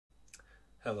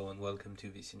Hello and welcome to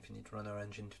this Infinite Runner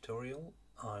Engine tutorial.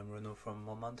 I'm Renaud from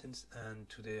More Mountains, and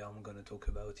today I'm going to talk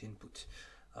about input.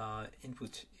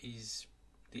 Input is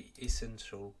the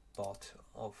essential part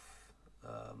of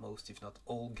most, if not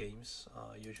all, games.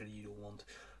 Usually you want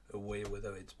a way,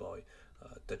 whether it's by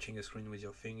touching a screen with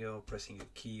your finger, pressing a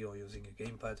key, or using a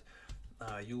gamepad.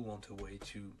 You'll want a way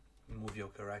to move your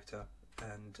character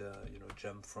and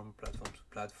jump from platform to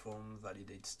platform,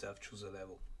 validate stuff, choose a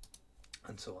level,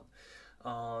 and so on.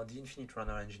 The Infinite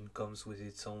Runner engine comes with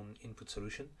its own input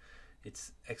solution.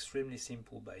 It's extremely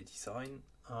simple by design.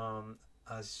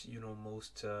 As you know,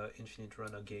 most Infinite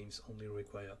Runner games only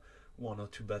require one or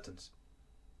two buttons.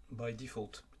 By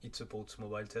default, it supports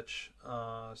mobile touch,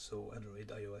 so Android,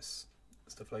 iOS,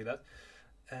 stuff like that,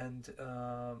 and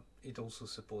it also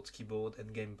supports keyboard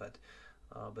and gamepad.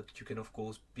 But you can of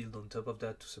course build on top of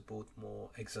that to support more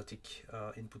exotic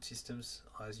input systems.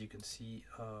 As you can see,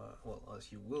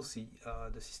 as you will see,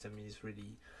 the system is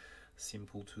really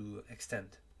simple to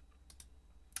extend.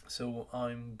 So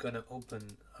I'm gonna open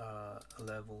a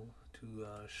level to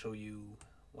show you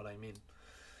what I mean.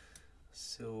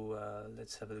 So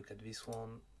let's have a look at this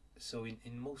one. So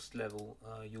in most level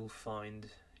you'll find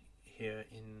here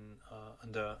in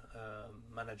under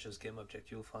Manager's Game Object,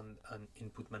 you'll find an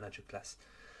Input Manager class.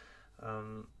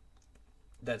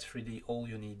 That's really all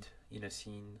you need in a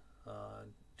scene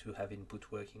to have input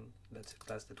working. That's a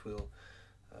class that will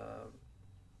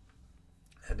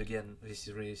and again, this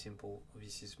is really simple.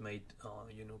 This is made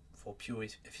for pure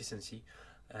efficiency,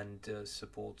 and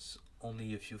supports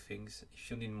only a few things. If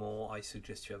you need more, I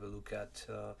suggest you have a look at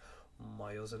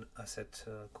my other asset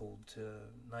called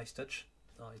Nice Touch.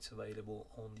 It's available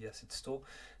on the asset store,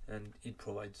 and it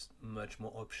provides much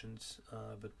more options.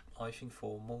 But I think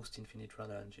for most Infinite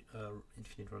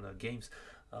Runner games,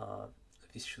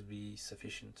 this should be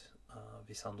sufficient.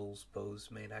 This handles pose,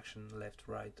 main action, left,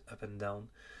 right, up and down.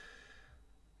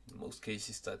 In most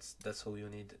cases, that's all you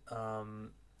need.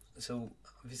 So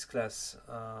this class,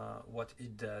 what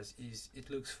it does is it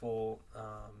looks for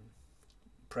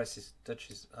presses,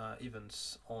 touches,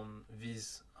 events on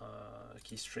these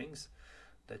key strings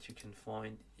that you can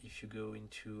find if you go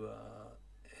into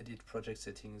edit project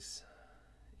settings,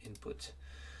 input.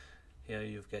 Here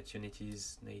you've got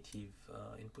Unity's native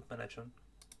input manager,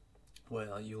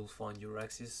 where you'll find your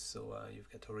axis. So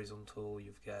you've got horizontal,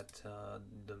 you've got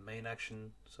the main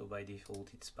action, so by default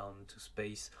it's bound to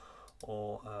space,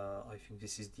 or I think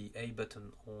this is the A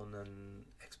button on an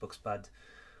Xbox pad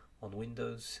on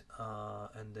Windows,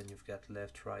 and then you've got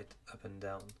left, right, up and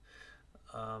down.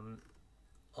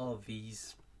 All of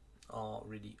these are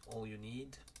really all you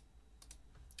need.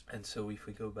 And so if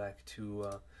we go back to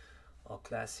our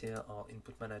class here, our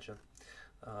input manager,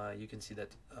 you can see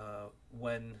that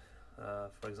when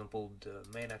for example the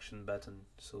main action button,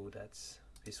 so that's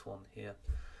this one here,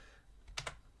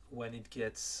 when it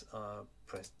gets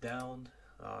pressed down,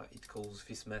 it calls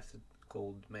this method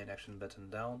called main action button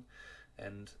down,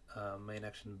 and main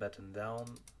action button down,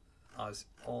 as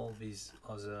all these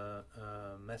other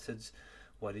methods,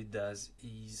 what it does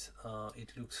is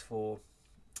it looks for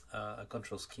a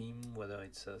control scheme, whether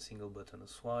it's a single button or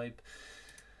swipe,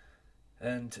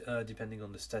 and depending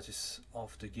on the status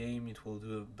of the game, it will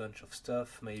do a bunch of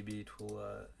stuff. Maybe it will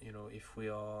if we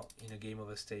are in a game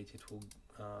over state, it will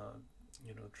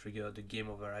trigger the game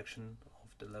over action of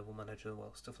the level manager,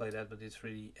 well, stuff like that, but it's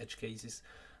really edge cases.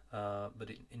 But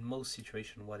in most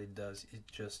situations, what it does, it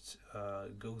just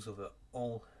goes over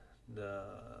all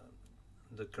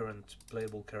the current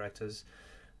playable characters,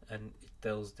 and it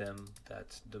tells them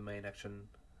that the main action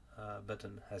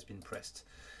button has been pressed.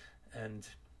 And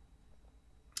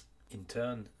in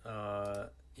turn,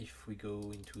 if we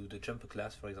go into the jumper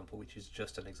class, for example, which is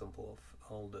just an example of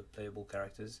all the playable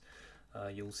characters,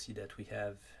 you'll see that we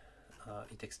have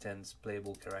it extends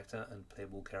playable character, and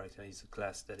playable character is a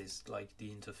class that is like the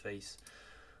interface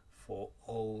for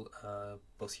all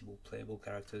possible playable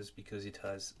characters, because it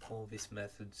has all these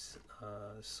methods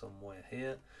somewhere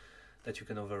here that you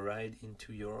can override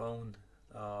into your own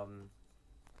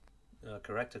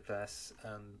character class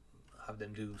and have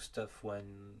them do stuff when,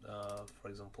 for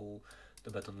example, the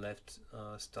button left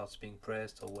starts being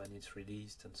pressed, or when it's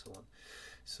released, and so on.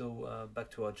 So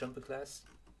back to our jumper class,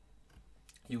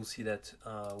 you'll see that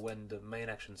when the main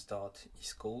action start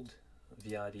is called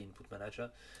via the input manager,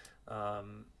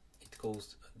 it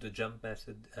calls the jump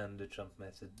method, and the jump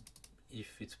method,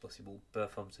 if it's possible,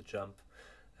 performs a jump,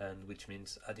 and which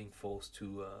means adding force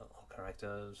to our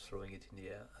character, throwing it in the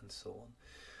air, and so on.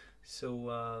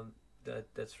 So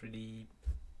that's really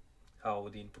how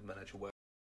the input manager works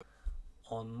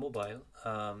on mobile.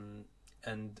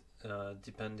 And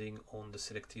depending on the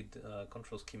selected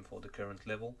control scheme for the current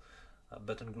level,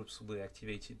 button groups will be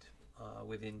activated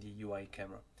within the UI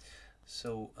camera.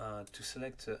 So to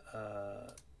select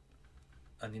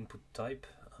an input type,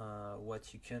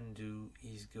 what you can do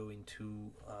is go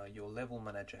into your level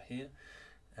manager here,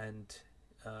 and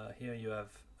here you have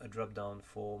a drop down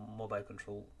for mobile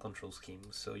control scheme.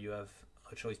 So you have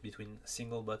a choice between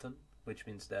single button, which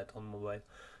means that on mobile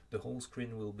the whole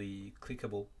screen will be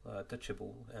clickable,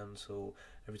 touchable, and so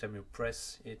every time you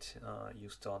press it, you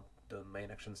start the main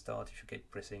action start. If you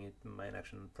keep pressing it, main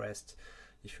action pressed.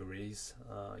 If you release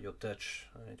your touch,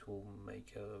 it will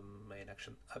make main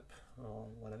action up or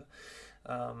whatever.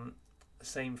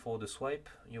 Same for the swipe.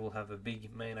 You will have a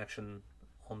big main action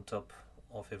on top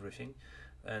of everything,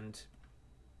 and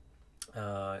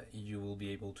you will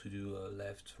be able to do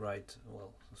left, right,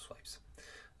 well, swipes.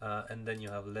 And then you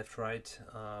have left, right,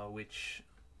 which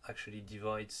actually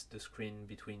divides the screen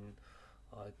between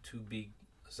two big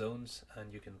zones,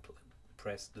 and you can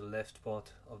press the left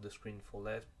part of the screen for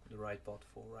left, the right part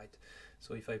for right.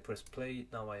 So if I press play,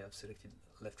 now I have selected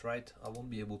left, right. I won't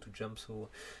be able to jump, so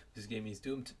this game is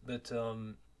doomed. But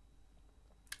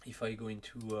if I go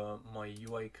into my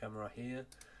UI camera here,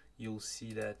 you'll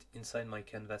see that inside my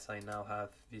canvas I now have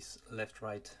this left,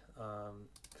 right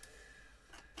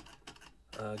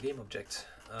game object,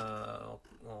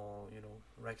 or you know,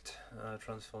 rect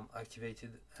transform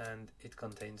activated, and it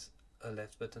contains a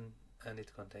left button and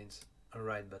it contains a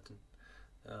right button.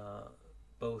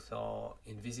 Both are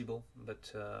invisible,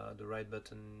 but the right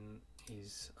button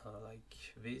is like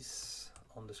this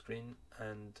on the screen,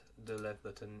 and the left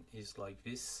button is like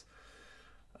this.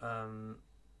 And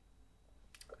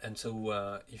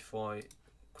so if I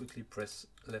quickly press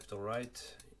left or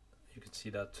right, you can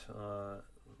see that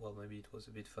well, maybe it was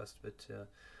a bit fast, but I'll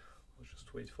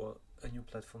just wait for a new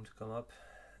platform to come up.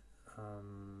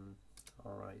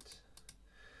 Alright,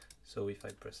 so if I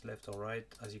press left or right,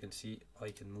 as you can see,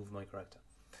 I can move my character.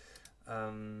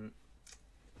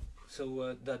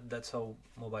 So that's how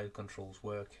mobile controls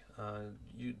work.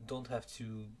 You don't have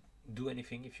to do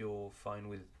anything if you're fine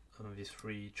with these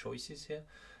three choices here.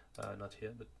 Not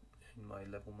here, but in my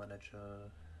level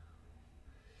manager,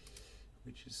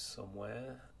 which is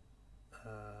somewhere.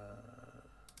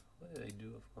 What did I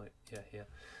do of my, yeah, here.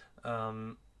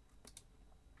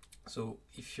 So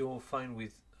if you're fine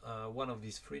with one of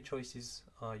these three choices,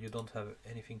 you don't have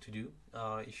anything to do.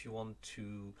 If you want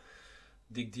to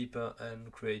dig deeper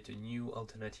and create a new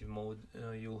alternative mode,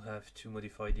 you'll have to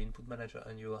modify the input manager,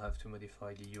 and you'll have to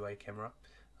modify the UI camera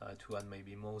to add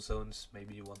maybe more zones.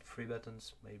 Maybe you want 3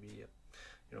 buttons, maybe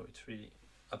you know, it's really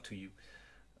up to you.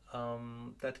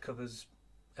 That covers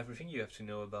everything you have to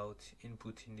know about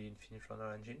input in the Infinite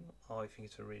Runner engine. I think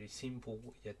it's a really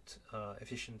simple yet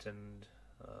efficient and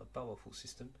powerful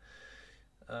system.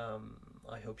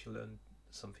 I hope you learned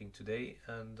something today,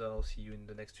 and I'll see you in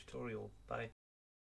the next tutorial. Bye.